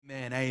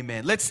Amen,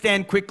 amen. Let's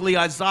stand quickly.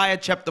 Isaiah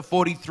chapter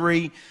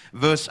 43,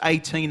 verse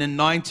 18 and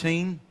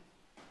 19.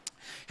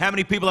 How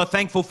many people are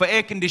thankful for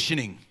air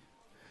conditioning?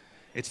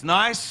 It's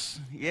nice,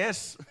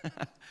 yes.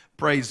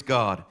 Praise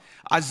God.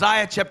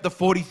 Isaiah chapter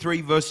 43,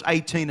 verse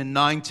 18 and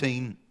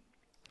 19.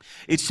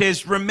 It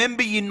says,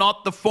 "Remember ye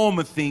not the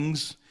former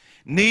things,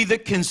 neither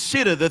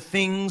consider the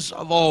things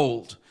of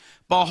old.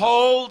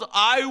 Behold,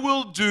 I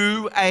will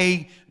do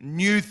a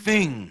new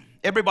thing."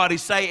 Everybody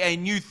say, a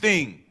new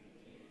thing.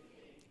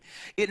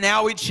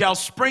 It shall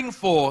spring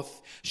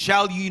forth,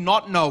 shall ye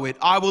not know it?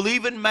 I will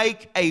even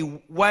make a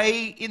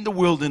way in the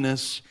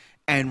wilderness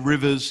and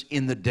rivers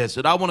in the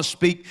desert. I want to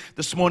speak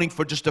this morning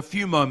for just a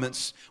few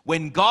moments.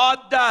 When God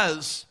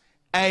does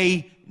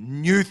a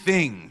new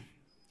thing.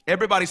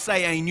 Everybody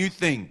say a new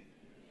thing.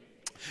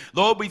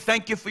 Lord, we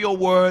thank you for your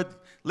word.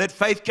 Let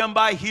faith come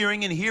by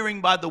hearing, and hearing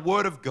by the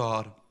word of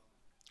God.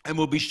 And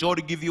we'll be sure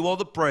to give you all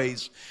the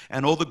praise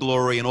and all the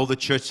glory, and all the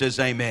church says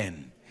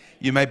amen.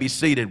 You may be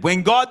seated.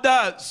 When God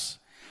does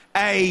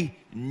a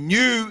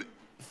new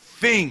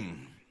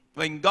thing.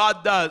 When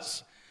God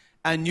does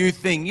a new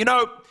thing. You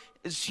know,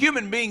 as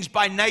human beings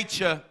by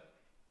nature,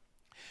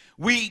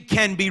 we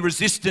can be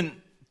resistant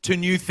to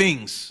new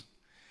things.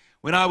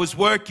 When I was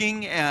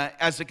working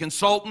as a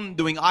consultant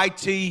doing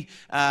IT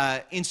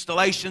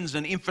installations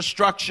and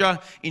infrastructure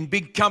in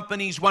big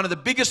companies, one of the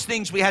biggest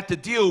things we had to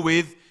deal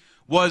with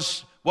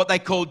was what they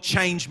called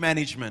change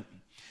management.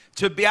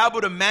 To be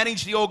able to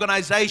manage the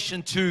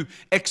organization to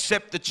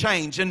accept the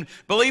change. And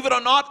believe it or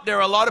not, there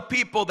are a lot of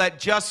people that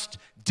just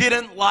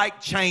didn't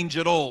like change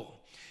at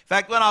all. In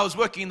fact, when I was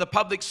working in the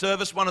public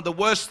service, one of the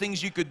worst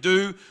things you could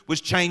do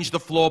was change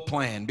the floor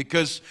plan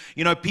because,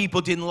 you know,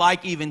 people didn't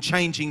like even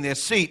changing their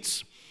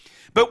seats.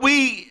 But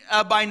we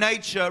are by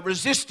nature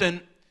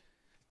resistant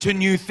to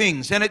new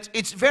things, and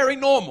it's very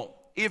normal.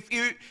 If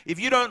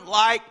you don't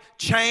like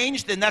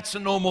change, then that's a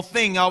normal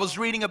thing. I was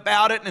reading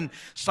about it, and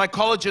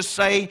psychologists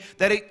say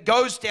that it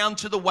goes down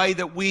to the way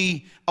that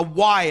we are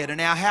wired and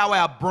how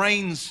our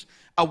brains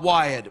are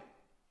wired.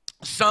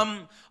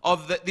 Some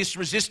of this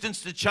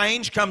resistance to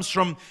change comes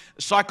from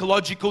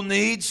psychological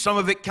needs. Some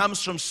of it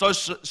comes from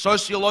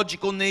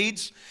sociological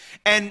needs.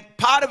 And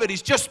part of it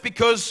is just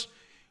because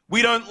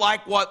we don't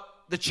like what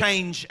the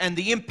change and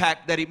the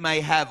impact that it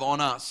may have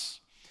on us.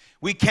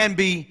 We can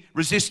be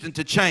resistant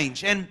to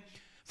change. And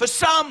for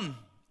some,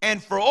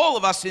 and for all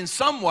of us in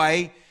some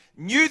way,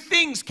 new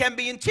things can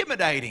be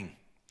intimidating.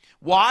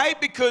 Why?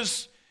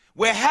 Because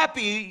we're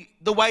happy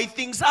the way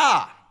things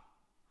are.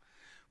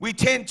 We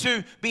tend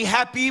to be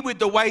happy with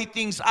the way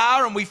things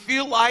are, and we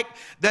feel like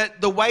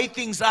that the way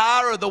things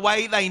are the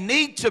way they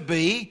need to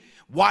be.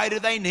 Why do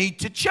they need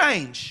to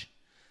change?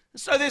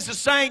 So there's a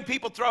saying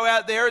people throw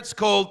out there. It's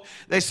called,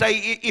 they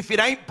say, if it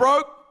ain't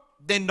broke,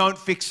 then don't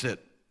fix it.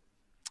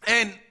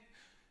 And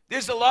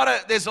there's a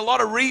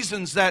lot of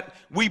reasons that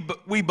we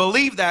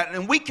believe that,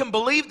 and we can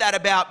believe that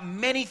about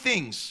many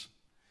things.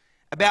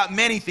 About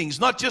many things,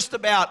 not just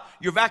about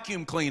your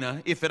vacuum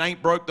cleaner. If it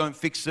ain't broke, don't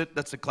fix it.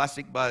 That's a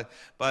classic by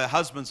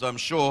husbands, I'm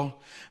sure.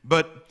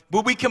 But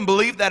we can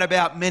believe that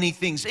about many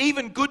things,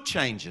 even good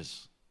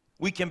changes.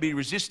 We can be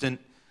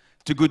resistant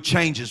to good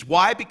changes.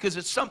 Why? Because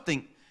it's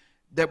something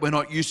that we're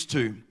not used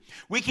to.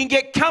 We can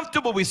get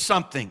comfortable with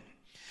something,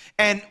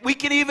 and we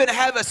can even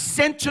have a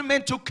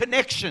sentimental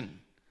connection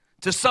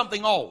to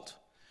something old.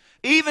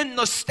 Even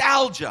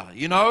nostalgia,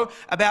 you know,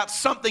 about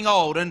something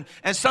old. And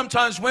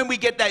sometimes when we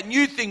get that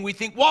new thing, we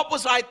think, what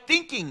was I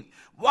thinking?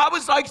 Why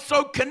was I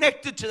so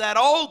connected to that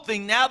old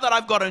thing now that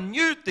I've got a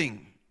new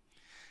thing?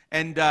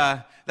 And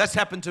that's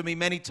happened to me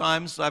many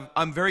times.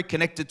 I'm very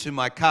connected to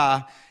my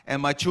car,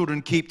 and my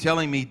children keep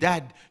telling me,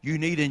 Dad, you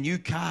need a new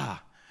car.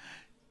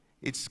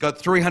 It's got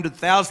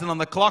 300,000 on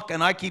the clock,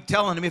 and I keep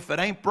telling them if it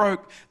ain't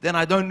broke, then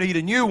I don't need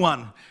a new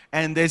one.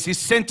 And there's this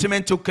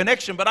sentimental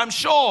connection. But I'm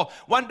sure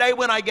one day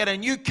when I get a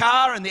new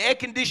car and the air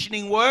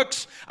conditioning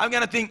works, I'm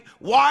going to think,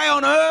 why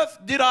on earth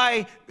did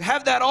I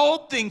have that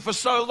old thing for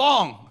so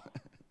long?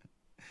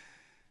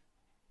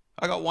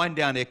 I got wind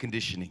down air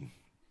conditioning.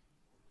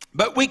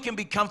 But we can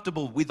be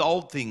comfortable with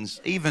old things,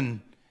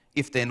 even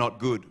if they're not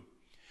good.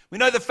 We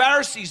know the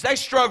Pharisees, they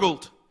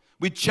struggled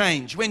with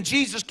change. When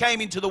Jesus came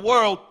into the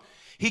world,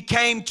 He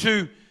came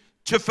to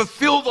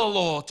fulfill the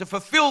law, to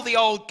fulfill the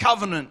old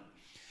covenant.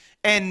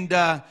 And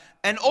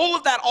all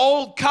of that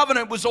old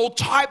covenant was all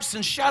types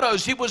and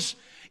shadows. It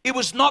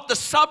was not the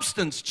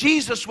substance.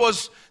 Jesus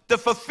was the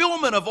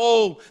fulfillment of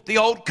all the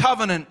old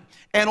covenant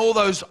and all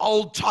those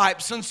old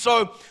types. And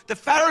so the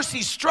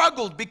Pharisees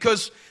struggled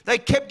because they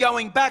kept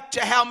going back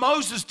to how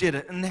Moses did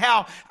it and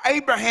how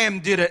Abraham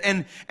did it.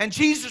 And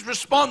Jesus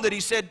responded.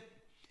 He said,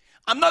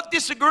 I'm not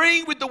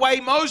disagreeing with the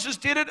way Moses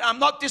did it. I'm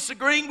not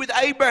disagreeing with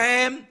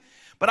Abraham.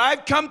 But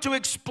I've come to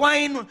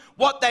explain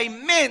what they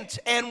meant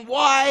and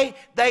why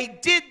they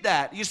did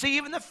that. You see,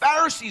 even the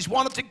Pharisees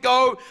wanted to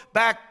go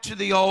back to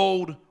the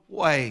old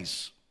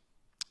ways.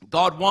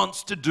 God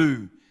wants to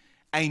do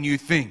a new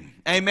thing.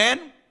 Amen?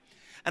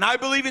 And I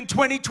believe in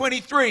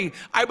 2023,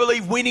 I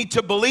believe we need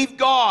to believe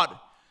God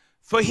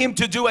for Him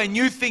to do a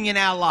new thing in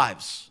our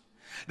lives.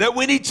 That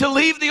we need to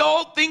leave the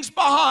old things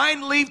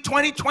behind, leave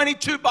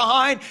 2022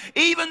 behind.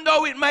 Even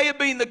though it may have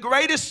been the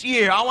greatest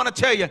year, I want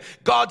to tell you,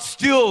 God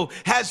still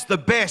has the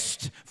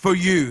best for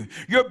you.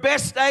 Your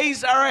best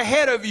days are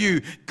ahead of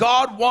you.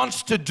 God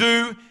wants to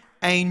do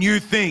a new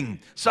thing.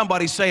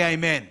 Somebody say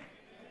amen.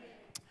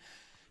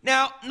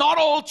 Now, not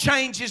all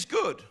change is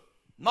good.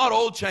 Not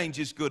all change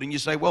is good. And you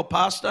say, well,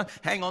 Pastor,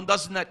 hang on,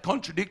 doesn't that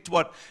contradict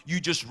what you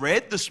just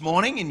read this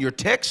morning in your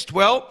text?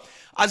 Well,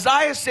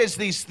 Isaiah says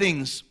these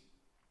things.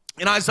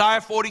 In Isaiah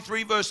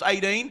 43 verse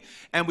 18,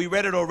 and we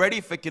read it already,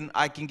 if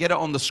I can get it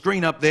on the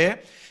screen up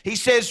there. He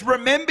says,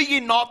 remember ye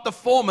not the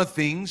former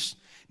things,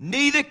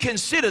 neither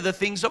consider the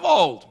things of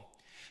old.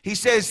 He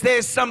says,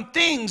 there's some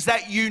things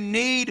that you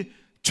need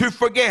to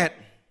forget.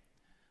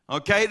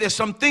 Okay, there's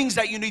some things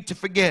that you need to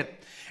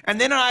forget. And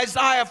then in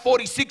Isaiah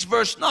 46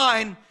 verse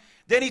 9,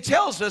 then he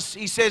tells us,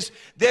 he says,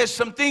 there's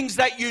some things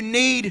that you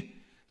need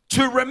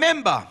to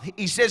remember.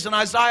 He says in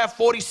Isaiah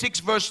 46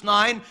 verse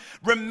 9,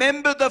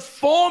 remember the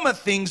former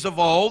things of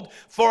old,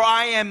 for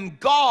I am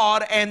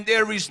God and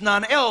there is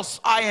none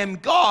else. I am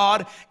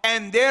God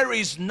and there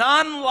is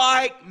none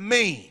like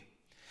me.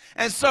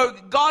 And so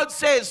God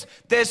says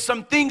there's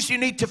some things you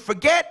need to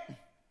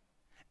forget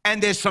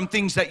and there's some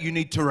things that you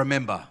need to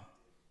remember.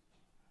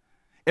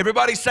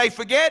 Everybody say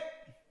forget.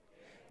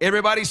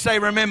 Everybody say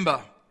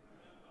remember.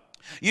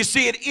 You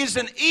see, it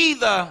isn't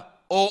either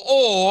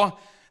or.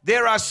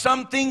 There are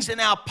some things in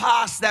our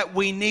past that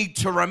we need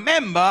to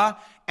remember,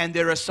 and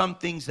there are some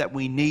things that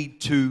we need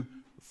to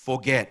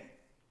forget.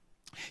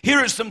 Here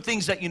are some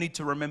things that you need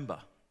to remember.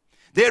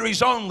 There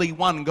is only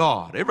one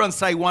God. Everyone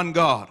say one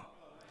God.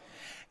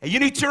 And you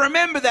need to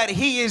remember that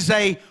He is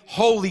a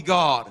holy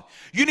God.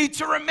 You need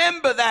to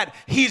remember that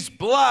His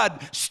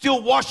blood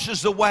still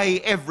washes away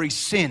every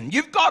sin.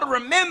 You've got to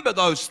remember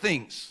those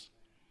things.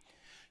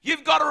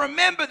 You've got to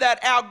remember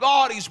that our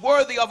God is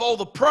worthy of all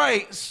the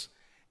praise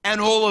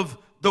and all of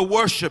the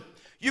worship.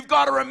 You've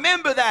got to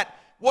remember that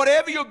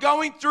whatever you're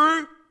going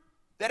through,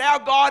 that our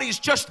God is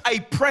just a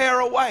prayer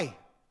away.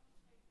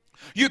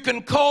 You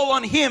can call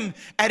on Him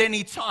at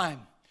any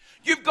time.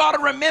 You've got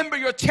to remember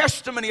your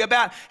testimony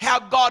about how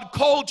God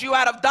called you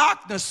out of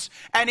darkness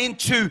and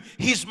into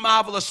His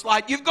marvelous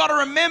light. You've got to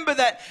remember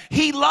that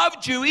He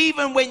loved you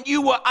even when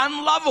you were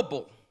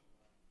unlovable.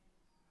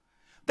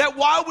 That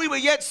while we were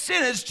yet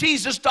sinners,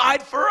 Jesus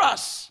died for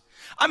us.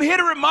 I'm here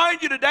to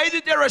remind you today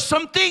that there are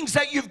some things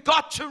that you've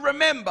got to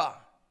remember.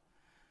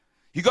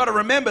 You've got to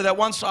remember that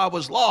once I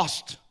was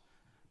lost,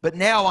 but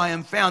now I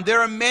am found.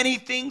 There are many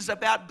things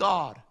about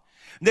God.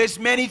 There's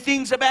many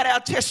things about our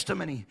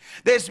testimony.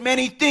 There's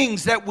many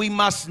things that we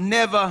must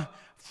never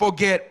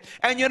forget.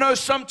 And you know,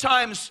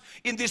 sometimes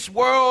in this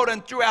world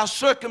and through our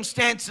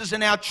circumstances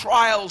and our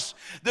trials,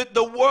 that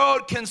the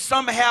world can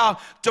somehow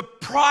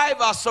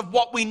deprive us of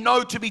what we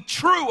know to be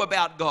true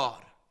about God.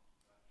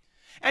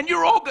 And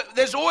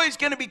there's always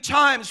going to be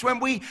times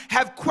when we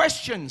have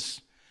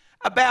questions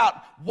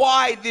about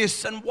why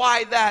this and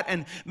why that,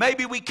 and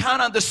maybe we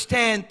can't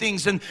understand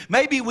things, and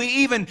maybe we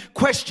even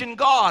question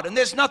God. And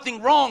there's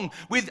nothing wrong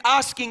with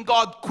asking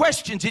God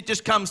questions. It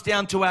just comes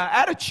down to our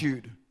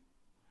attitude.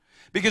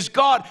 Because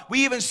God,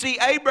 we even see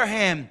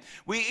Abraham,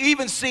 we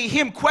even see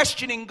him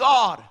questioning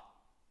God.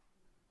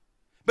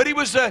 But it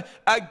was a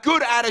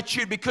good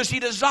attitude because he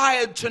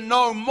desired to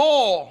know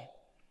more.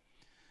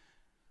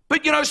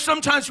 But you know,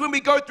 sometimes when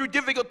we go through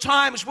difficult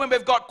times, when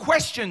we've got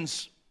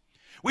questions,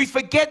 we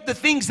forget the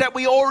things that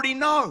we already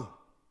know.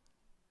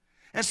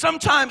 And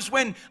sometimes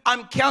when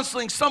I'm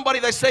counseling somebody,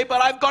 they say, but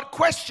I've got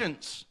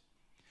questions.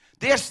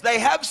 Yes, they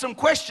have some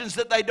questions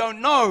that they don't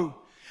know,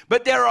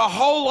 but there are a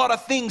whole lot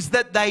of things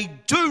that they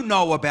do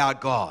know about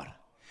God.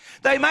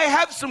 They may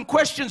have some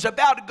questions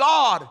about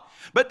God,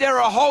 but there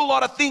are a whole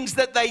lot of things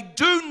that they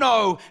do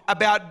know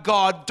about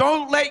God.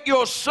 Don't let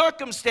your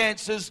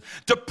circumstances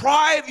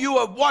deprive you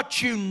of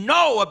what you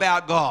know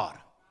about God.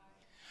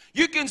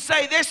 You can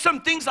say, there's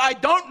some things I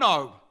don't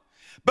know,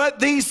 but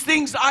these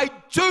things I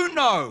do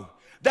know,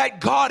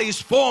 that God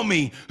is for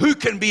me. Who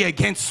can be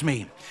against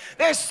me?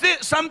 There's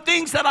some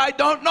things that I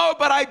don't know,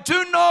 but I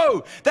do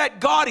know that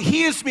God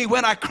hears me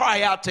when I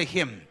cry out to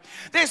Him.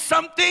 There's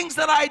some things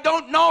that I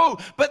don't know,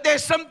 but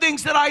there's some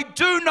things that I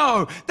do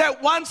know,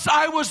 that once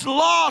I was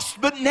lost,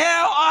 but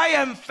now I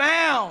am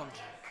found.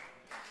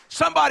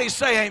 Somebody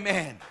say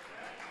amen.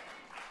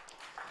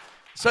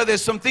 So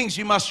there's some things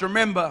you must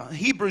remember.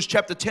 Hebrews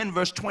chapter 10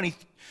 verse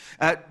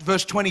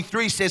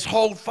 23 says,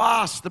 hold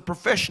fast the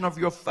profession of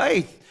your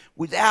faith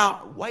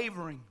without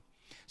wavering.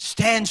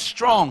 Stand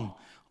strong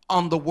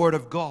on the word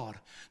of God.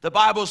 The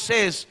Bible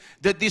says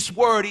that this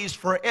word is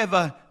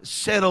forever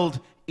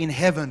settled in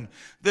heaven.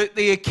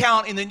 The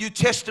account in the New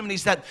Testament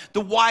is that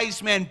the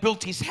wise man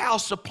built his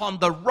house upon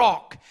the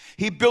rock.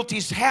 He built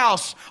his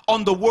house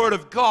on the word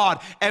of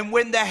God. And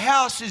when the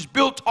house is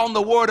built on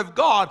the word of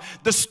God,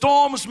 the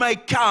storms may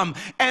come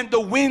and the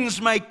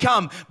winds may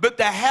come, but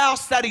the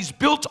house that is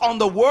built on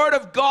the word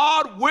of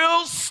God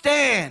will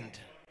stand.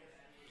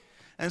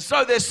 And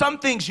so there's some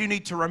things you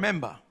need to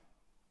remember,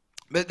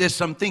 but there's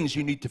some things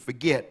you need to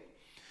forget.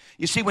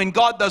 You see, when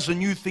God does a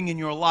new thing in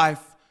your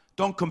life,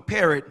 don't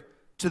compare it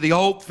to the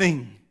old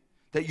thing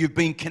that you've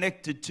been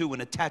connected to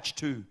and attached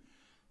to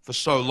for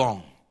so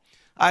long.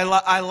 I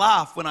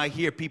laugh when I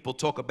hear people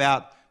talk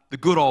about the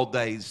good old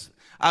days.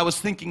 I was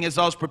thinking as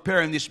I was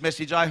preparing this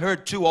message, I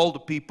heard two older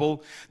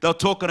people, they were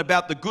talking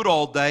about the good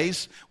old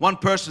days. One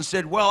person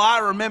said, well, I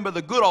remember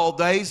the good old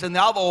days. And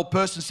the other old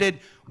person said,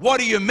 what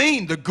do you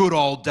mean the good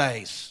old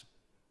days?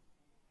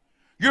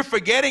 You're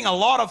forgetting a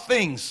lot of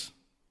things.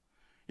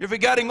 You're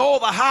forgetting all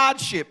the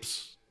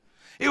hardships.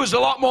 It was a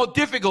lot more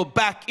difficult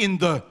back in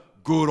the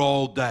good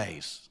old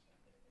days.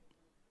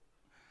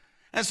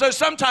 And so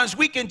sometimes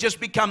we can just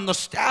become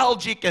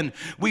nostalgic and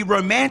we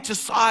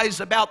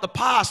romanticize about the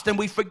past and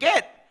we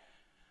forget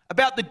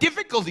about the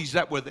difficulties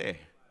that were there.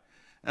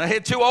 And I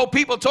heard two old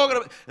people talking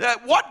about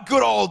that. What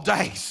good old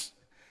days?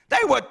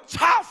 They were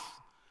tough.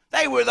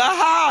 They were the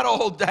hard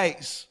old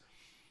days.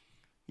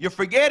 You're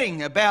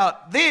forgetting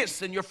about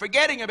this and you're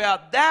forgetting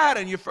about that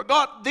and you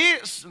forgot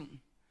this. And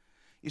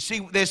you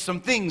see, there's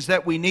some things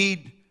that we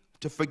need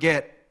to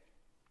forget.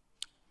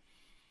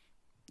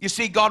 You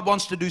see, God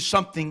wants to do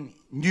something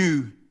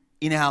new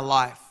in our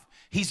life.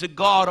 He's a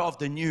God of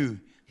the new.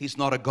 He's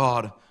not a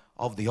God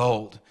of the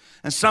old.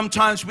 And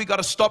sometimes we got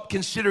to stop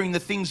considering the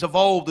things of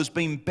old as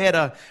being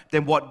better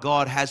than what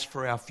God has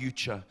for our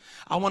future.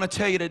 I want to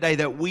tell you today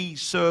that we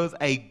serve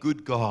a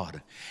good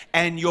God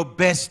and your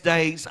best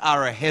days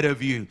are ahead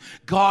of you.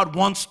 God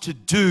wants to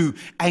do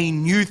a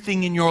new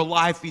thing in your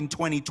life in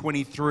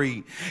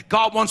 2023.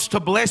 God wants to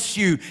bless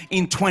you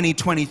in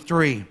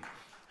 2023.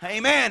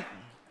 Amen.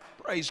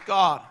 Praise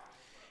God.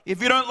 If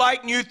you don't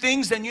like new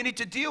things, then you need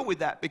to deal with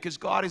that because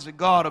God is a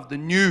God of the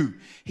new.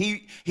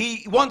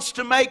 He wants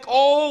to make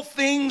all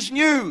things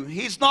new.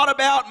 He's not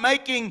about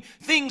making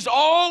things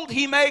old.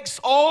 He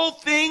makes all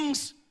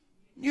things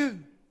new.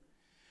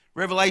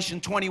 Revelation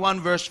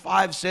 21 verse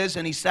 5 says,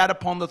 and he sat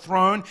upon the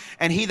throne,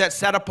 and he that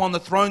sat upon the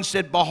throne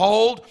said,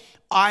 behold,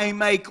 I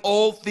make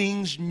all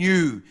things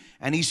new.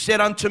 And he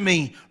said unto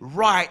me,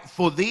 write,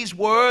 for these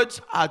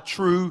words are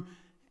true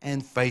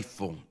and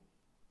faithful.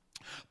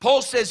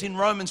 Paul says in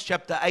Romans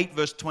chapter 8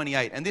 verse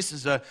 28, and this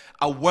is a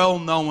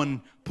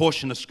well-known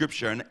portion of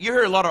Scripture. And you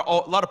hear a lot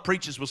of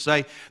preachers will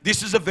say,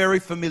 this is a very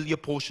familiar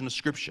portion of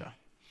Scripture.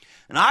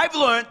 And I've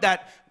learned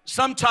that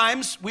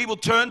sometimes we will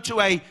turn to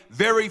a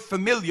very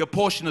familiar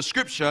portion of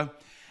Scripture,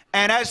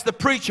 and as the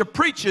preacher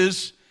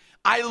preaches,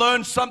 I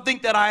learn something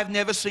that I have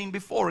never seen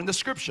before in the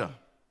Scripture.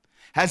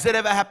 Has that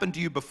ever happened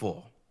to you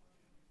before?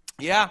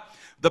 Yeah?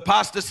 The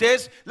pastor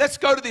says, let's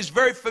go to this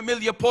very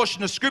familiar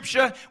portion of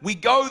Scripture. We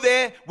go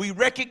there, we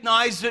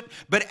recognize it,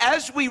 but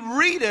as we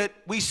read it,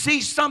 we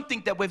see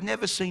something that we've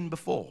never seen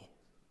before.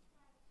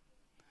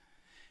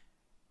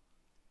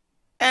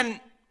 And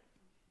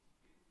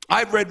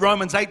I've read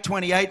Romans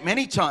 8:28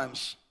 many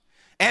times,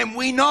 and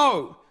we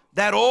know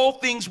that all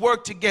things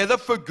work together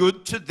for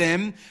good to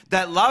them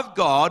that love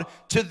God,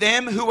 to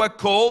them who are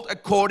called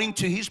according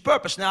to His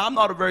purpose. Now, I'm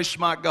not a very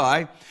smart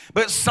guy,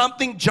 but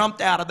something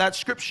jumped out of that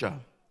Scripture.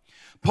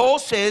 Paul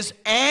says,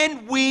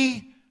 and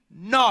we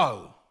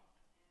know.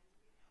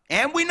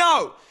 And we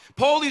know.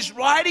 Paul is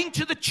writing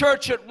to the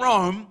church at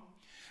Rome.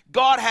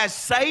 God has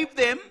saved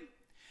them.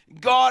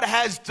 God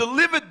has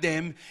delivered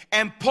them.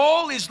 And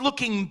Paul is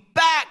looking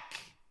back.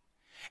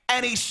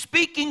 And he's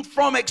speaking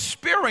from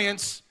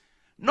experience,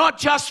 not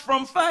just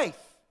from faith.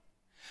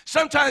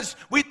 Sometimes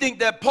we think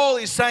that Paul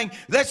is saying,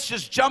 let's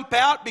just jump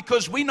out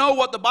because we know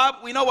what the Bible,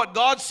 we know what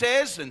God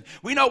says and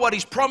we know what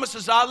His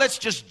promises are. Let's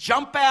just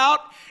jump out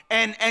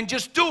and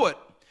just do it.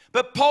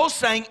 But Paul's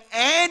saying,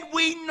 and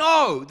we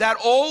know that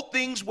all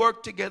things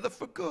work together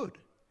for good.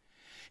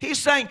 He's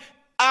saying,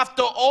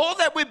 after all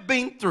that we've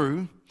been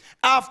through,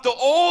 after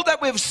all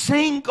that we've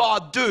seen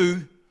God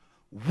do,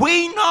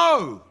 we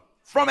know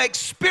from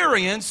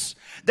experience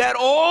that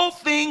all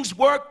things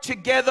work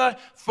together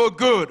for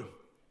good.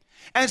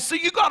 And so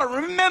you got to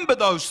remember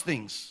those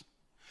things.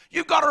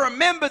 You've got to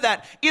remember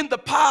that in the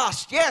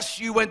past, yes,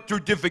 you went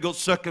through difficult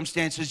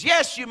circumstances.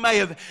 Yes, you may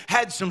have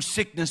had some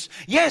sickness.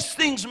 Yes,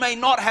 things may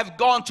not have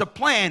gone to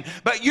plan.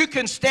 But you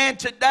can stand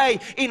today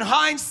in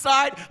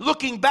hindsight,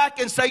 looking back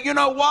and say, you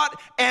know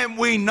what? And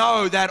we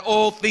know that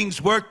all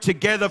things work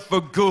together for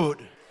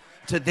good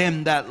to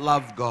them that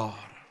love God.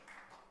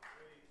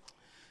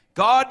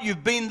 God,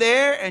 you've been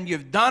there and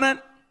you've done it.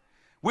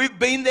 We've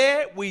been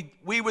there. We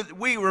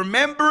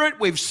remember it.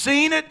 We've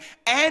seen it.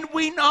 And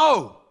we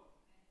know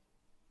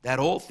that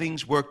all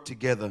things work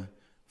together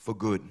for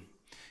good.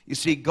 You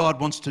see, God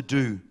wants to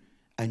do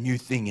a new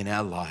thing in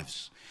our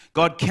lives.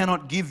 God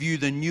cannot give you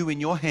the new in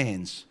your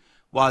hands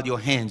while your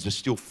hands are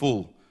still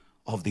full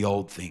of the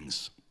old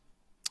things.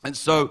 And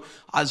so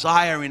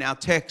Isaiah in our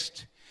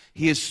text,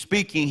 he is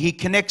speaking. He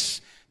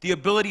connects the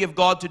ability of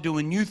God to do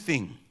a new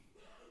thing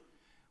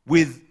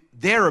with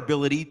their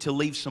ability to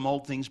leave some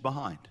old things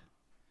behind.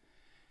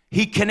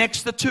 He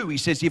connects the two. He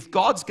says, if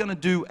God's going to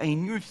do a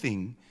new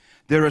thing,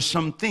 there are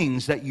some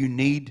things that you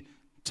need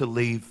to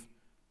leave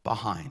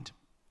behind.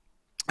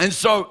 And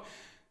so,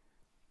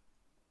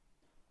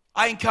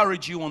 I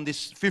encourage you on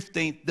this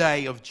 15th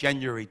day of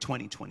January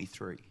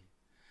 2023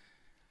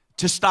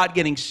 to start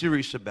getting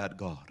serious about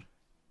God.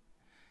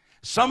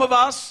 Some of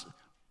us,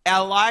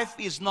 our life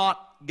is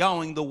not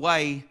going the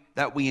way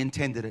that we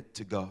intended it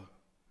to go.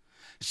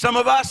 Some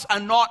of us are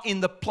not in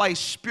the place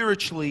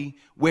spiritually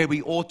where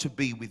we ought to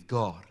be with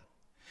God.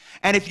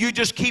 And if you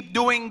just keep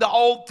doing the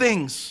old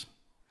things,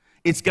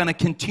 it's going to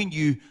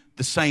continue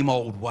the same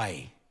old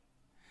way.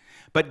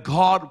 But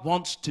God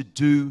wants to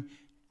do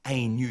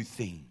a new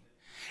thing.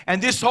 And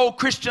this whole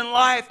Christian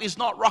life is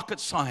not rocket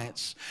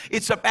science.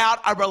 It's about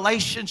a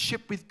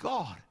relationship with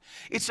God.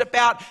 It's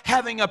about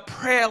having a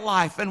prayer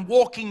life and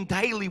walking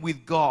daily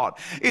with God.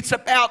 It's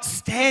about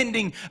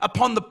standing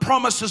upon the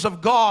promises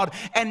of God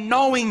and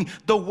knowing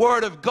the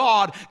Word of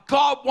God.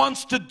 God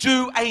wants to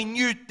do a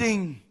new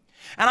thing.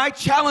 And I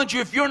challenge you,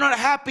 if you're not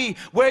happy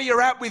where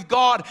you're at with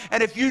God,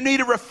 and if you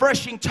need a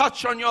refreshing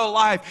touch on your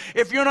life,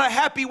 if you're not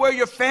happy where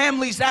your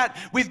family's at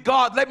with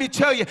God, let me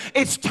tell you,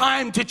 it's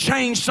time to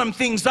change some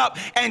things up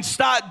and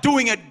start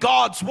doing it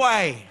God's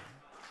way.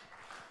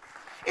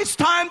 It's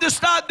time to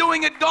start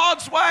doing it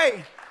God's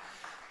way.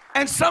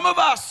 And some of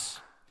us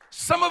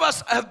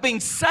have been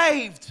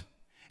saved,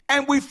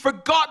 and we've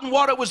forgotten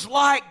what it was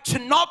like to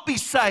not be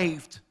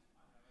saved.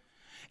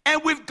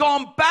 And we've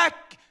gone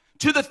back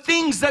to the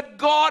things that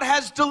God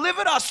has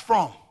delivered us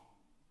from.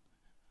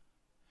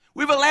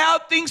 We've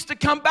allowed things to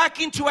come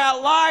back into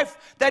our life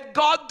that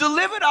God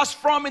delivered us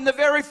from in the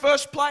very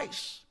first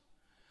place.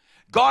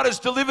 God has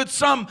delivered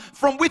some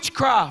from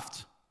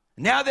witchcraft.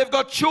 Now they've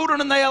got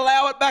children and they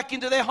allow it back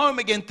into their home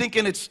again,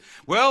 thinking it's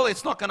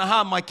not going to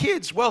harm my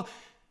kids. Well,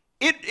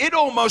 it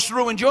almost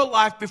ruined your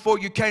life before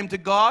you came to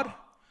God.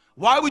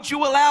 Why would you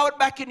allow it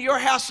back into your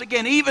house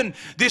again? Even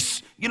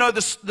this,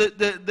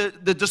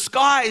 the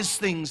disguise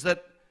things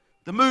that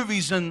the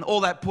movies and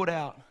all that put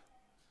out.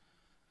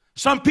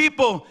 Some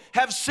people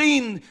have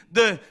seen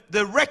the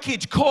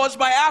wreckage caused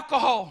by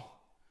alcohol.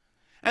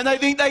 And they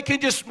think they can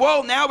just,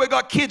 now we've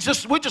got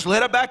kids, we'll just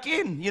let her back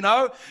in,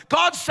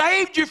 God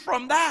saved you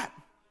from that.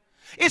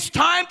 It's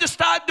time to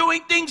start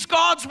doing things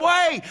God's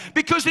way,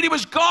 because it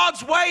was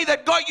God's way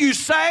that got you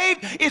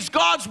saved. It's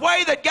God's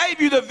way that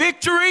gave you the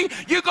victory.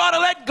 You got to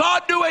let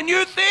God do a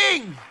new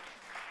thing.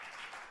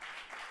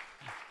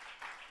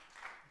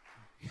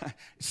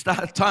 It's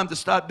time to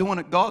start doing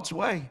it God's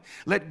way.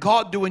 Let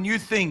God do a new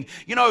thing.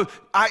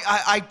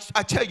 I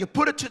tell you,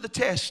 put it to the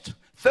test.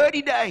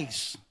 30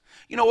 days.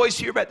 Always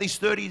hear about these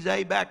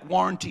 30-day back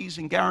warranties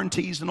and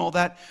guarantees and all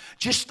that.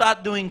 Just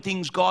start doing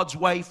things God's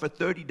way for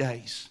 30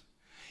 days.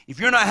 If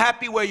you're not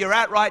happy where you're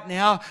at right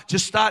now,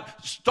 just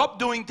stop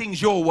doing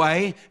things your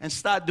way and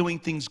start doing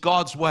things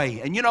God's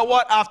way. And you know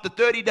what? After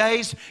 30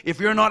 days, if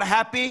you're not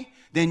happy,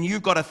 then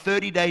you've got a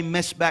 30-day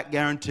mess back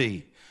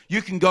guarantee.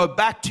 You can go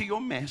back to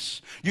your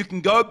mess. You can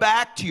go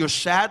back to your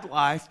sad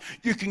life.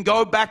 You can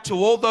go back to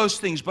all those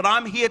things. But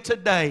I'm here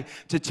today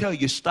to tell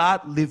you,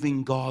 start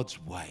living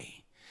God's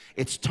way.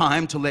 It's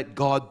time to let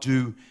God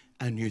do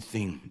a new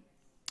thing.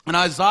 And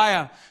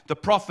Isaiah, the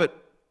prophet,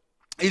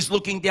 is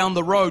looking down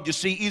the road. You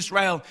see,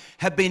 Israel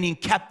had been in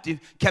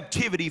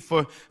captivity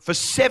for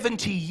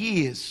 70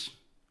 years.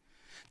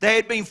 They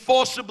had been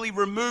forcibly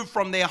removed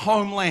from their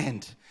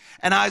homeland.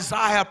 And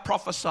Isaiah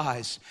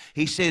prophesies.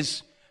 He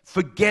says,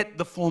 forget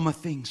the former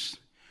things.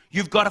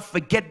 You've got to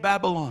forget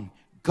Babylon.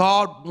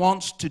 God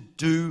wants to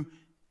do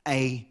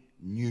a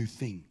new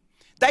thing.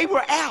 They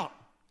were out.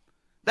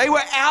 They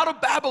were out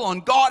of Babylon.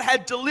 God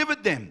had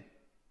delivered them.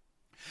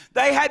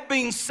 They had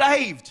been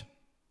saved.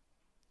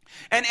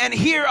 And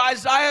here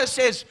Isaiah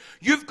says,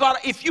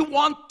 if you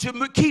want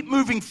to keep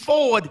moving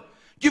forward,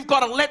 you've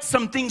got to let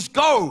some things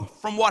go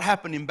from what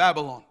happened in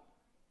Babylon.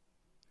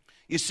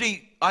 You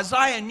see,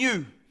 Isaiah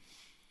knew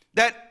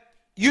that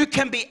you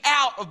can be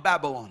out of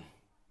Babylon,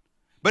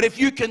 but if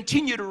you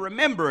continue to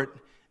remember it,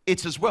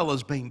 it's as well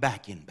as being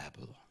back in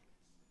Babylon.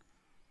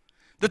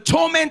 The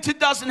tormented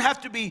doesn't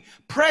have to be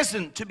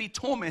present to be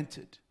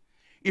tormented.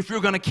 If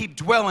you're going to keep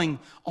dwelling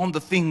on the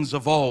things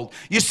of old.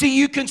 You see,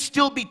 you can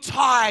still be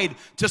tied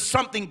to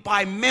something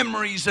by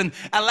memories and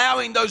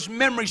allowing those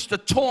memories to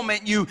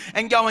torment you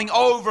and going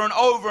over and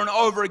over and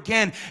over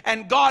again.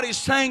 And God is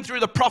saying through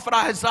the prophet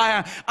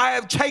Isaiah, I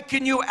have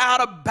taken you out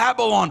of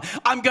Babylon.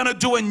 I'm going to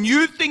do a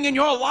new thing in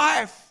your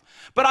life.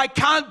 But I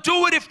can't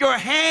do it if your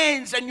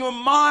hands and your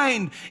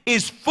mind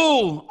is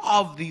full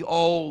of the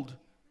old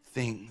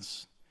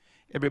things.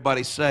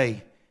 Everybody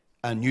say,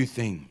 a new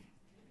thing.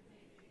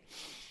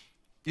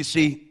 You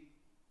see,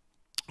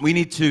 we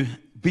need to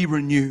be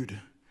renewed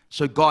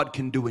so God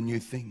can do a new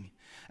thing.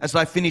 As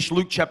I finish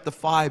Luke chapter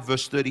 5,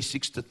 verse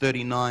 36 to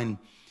 39,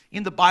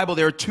 in the Bible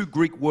there are two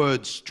Greek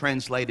words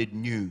translated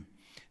new.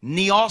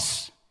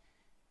 Neos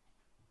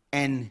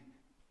and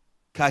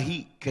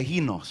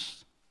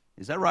kahinos.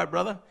 Is that right,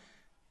 brother?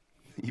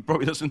 He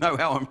probably doesn't know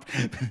how I'm...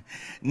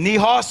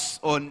 Neos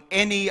or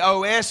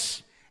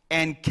N-E-O-S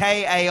and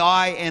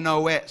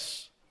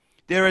K-A-I-N-O-S.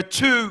 There are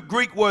two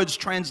Greek words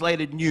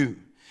translated new.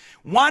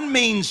 One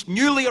means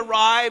newly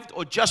arrived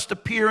or just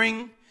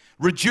appearing,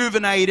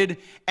 rejuvenated,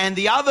 and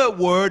the other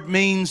word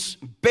means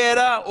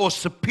better or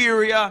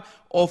superior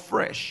or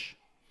fresh.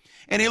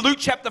 And in Luke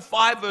chapter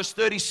 5, verse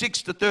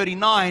 36 to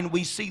 39,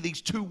 we see these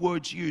two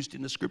words used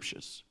in the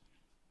scriptures.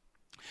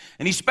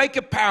 And he spake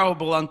a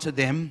parable unto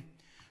them.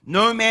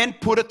 No man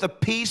putteth a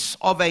piece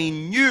of a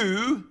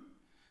new,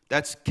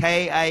 that's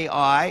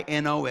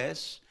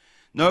K-A-I-N-O-S.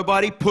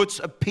 Nobody puts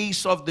a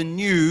piece of the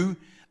new,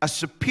 a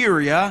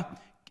superior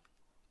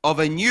of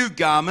a new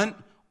garment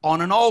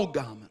on an old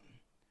garment.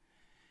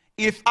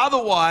 If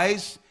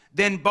otherwise,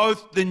 then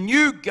both the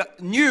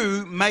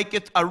new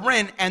maketh a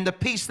rent, and the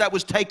piece that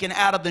was taken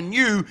out of the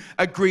new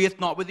agreeth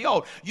not with the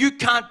old. You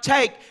can't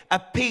take a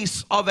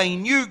piece of a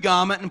new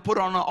garment and put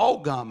on an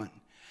old garment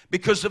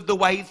because of the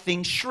way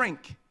things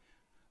shrink.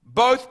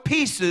 Both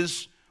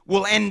pieces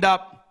will end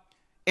up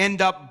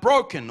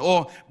broken,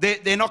 or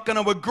they're not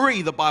going to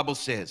agree, the Bible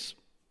says.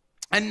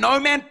 And no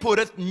man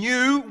putteth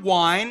new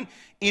wine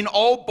in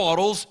old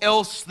bottles,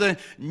 else the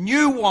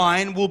new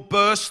wine will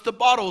burst the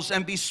bottles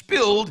and be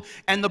spilled,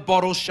 and the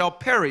bottles shall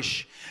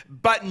perish.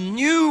 But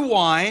new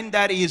wine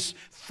that is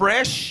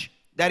fresh,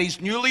 that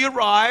is newly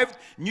arrived,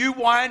 new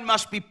wine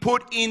must be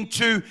put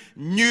into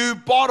new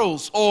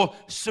bottles or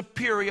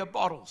superior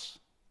bottles.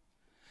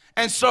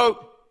 And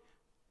so,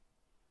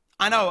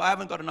 I know I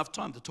haven't got enough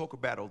time to talk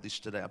about all this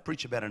today. I'll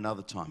preach about it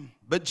another time.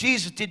 But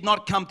Jesus did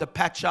not come to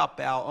patch up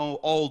our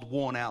old,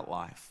 worn-out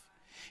life.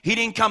 He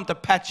didn't come to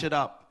patch it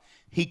up.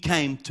 He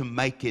came to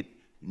make it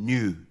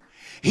new.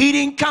 He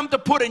didn't come to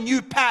put a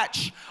new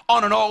patch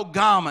on an old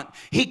garment.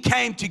 He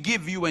came to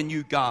give you a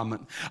new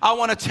garment. I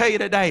want to tell you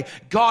today,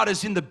 God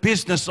is in the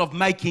business of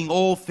making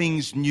all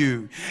things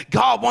new.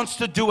 God wants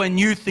to do a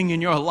new thing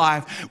in your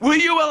life. Will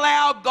you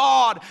allow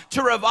God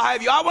to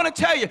revive you? I want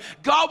to tell you,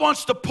 God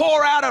wants to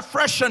pour out a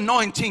fresh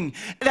anointing,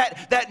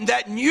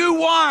 that new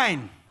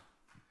wine.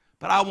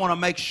 But I want to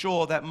make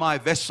sure that my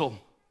vessel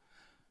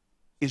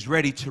is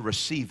ready to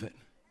receive it.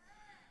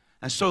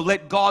 And so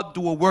let God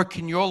do a work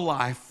in your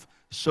life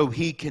so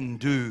He can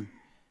do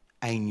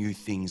a new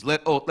thing.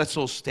 Let's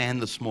all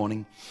stand this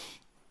morning.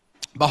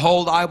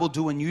 Behold, I will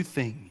do a new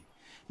thing.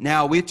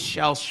 Now it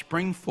shall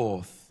spring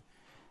forth.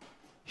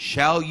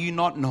 Shall you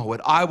not know it?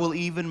 I will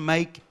even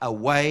make a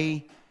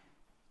way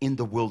in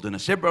the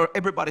wilderness.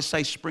 Everybody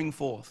say spring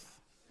forth.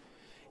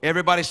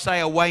 Everybody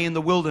say a way in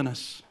the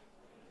wilderness.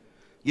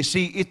 You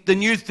see, the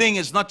new thing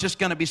is not just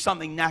going to be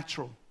something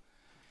natural.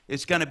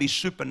 It's going to be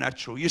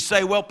supernatural. You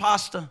say, well,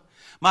 Pastor,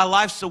 my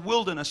life's a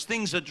wilderness.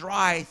 Things are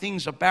dry.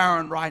 Things are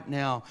barren right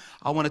now.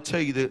 I want to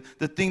tell you that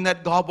the thing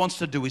that God wants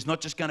to do is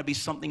not just going to be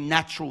something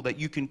natural that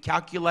you can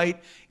calculate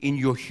in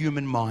your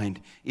human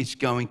mind. It's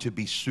going to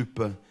be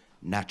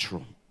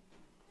supernatural.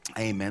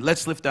 Amen.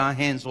 Let's lift our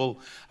hands all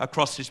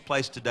across this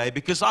place today,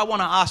 because I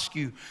want to ask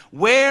you,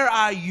 where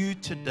are you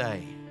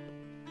today?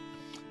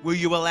 Will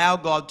you allow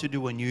God to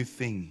do a new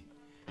thing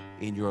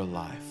in your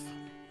life?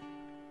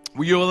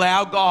 Will you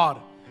allow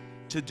God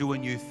to do a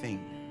new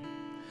thing?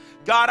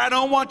 God, I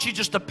don't want you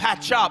just to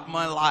patch up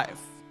my life.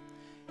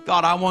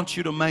 God, I want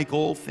you to make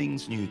all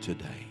things new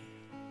today.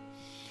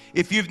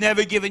 If you've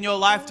never given your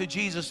life to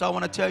Jesus, I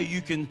want to tell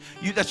you,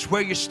 that's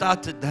where you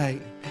start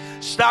today.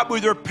 Start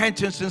with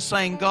repentance and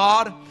saying,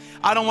 God,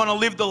 I don't want to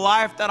live the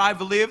life that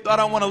I've lived. I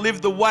don't want to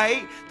live the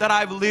way that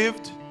I've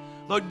lived.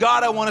 Lord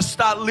God, I want to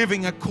start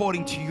living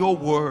according to your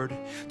word,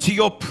 to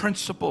your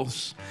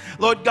principles.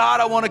 Lord God,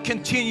 I want to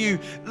continue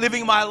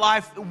living my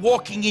life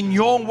walking in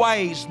your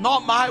ways,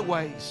 not my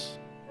ways.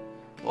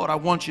 Lord, I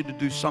want you to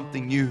do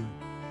something new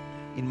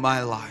in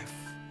my life.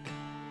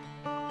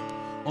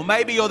 Or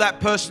maybe you're that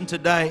person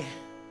today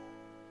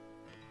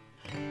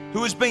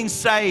who has been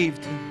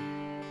saved,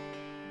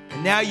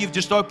 and now you've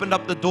just opened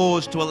up the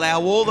doors to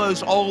allow all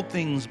those old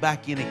things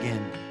back in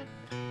again.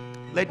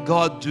 Let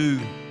God do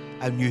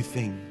a new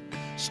thing.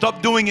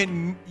 Stop doing it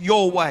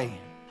your way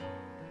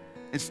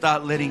and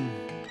start letting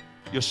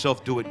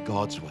yourself do it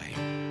God's way.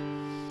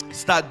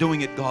 Start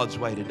doing it God's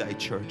way today,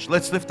 church.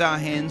 Let's lift our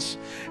hands.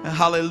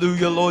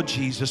 Hallelujah, Lord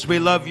Jesus. We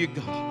love you,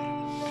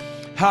 God.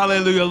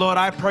 Hallelujah, Lord.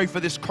 I pray for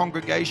this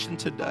congregation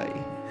today.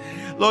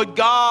 Lord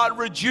God,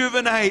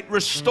 rejuvenate,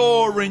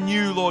 restore,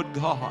 renew, Lord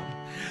God.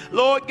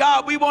 Lord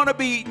God, we want to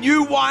be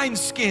new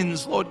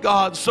wineskins, Lord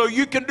God, so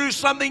you can do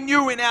something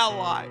new in our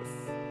life.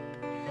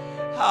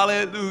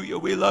 Hallelujah.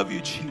 We love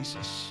you,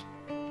 Jesus.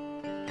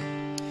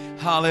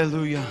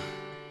 Hallelujah.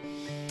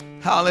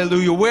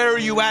 Hallelujah. Where are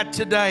you at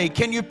today?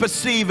 Can you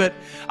perceive it?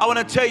 I want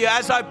to tell you,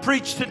 as I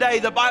preach today,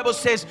 the Bible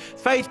says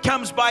faith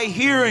comes by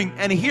hearing,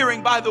 and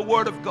hearing by the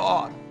word of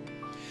God.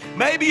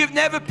 Maybe you've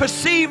never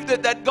perceived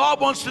it, that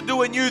God wants to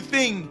do a new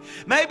thing.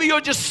 Maybe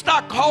you're just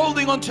stuck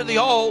holding on to the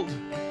old.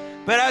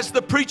 But as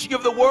the preaching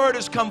of the word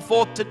has come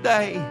forth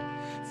today,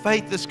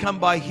 faith has come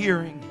by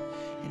hearing,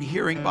 and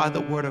hearing by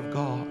the word of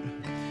God.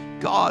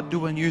 God,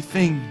 do a new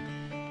thing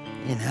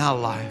in our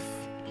life.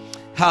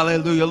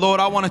 Hallelujah. Lord,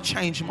 I want to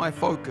change my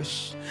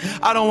focus.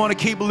 I don't want to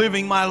keep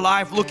living my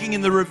life looking in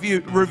the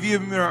review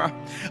mirror.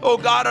 Oh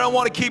God, I don't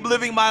want to keep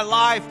living my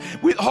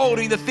life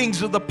withholding the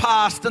things of the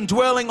past and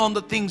dwelling on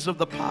the things of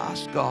the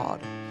past,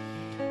 God.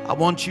 I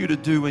want you to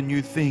do a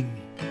new thing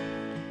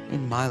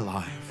in my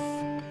life.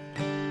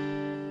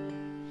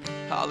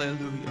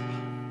 Hallelujah.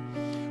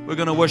 We're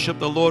going to worship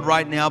the Lord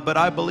right now, but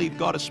I believe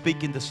God is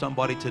speaking to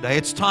somebody today.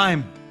 It's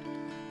time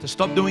to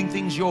stop doing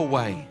things your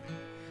way.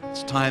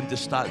 It's time to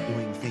start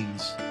doing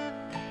things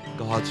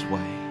God's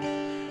way.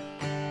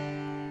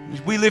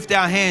 As we lift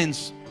our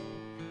hands,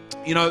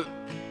 you know,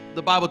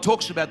 the Bible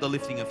talks about the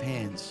lifting of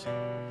hands.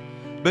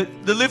 But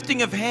the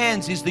lifting of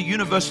hands is the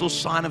universal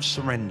sign of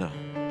surrender.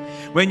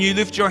 When you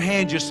lift your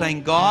hand, you're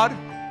saying, God,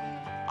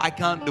 I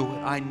can't do it.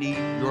 I need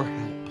your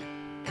help.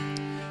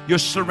 You're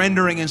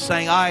surrendering and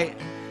saying,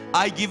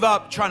 I give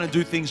up trying to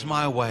do things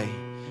my way.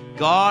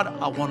 God,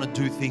 I want to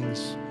do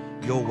things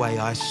your way.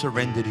 I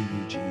surrender to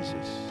you,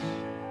 Jesus.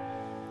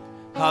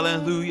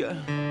 Hallelujah.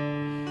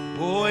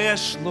 Oh,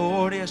 yes,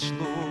 Lord. Yes,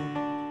 Lord.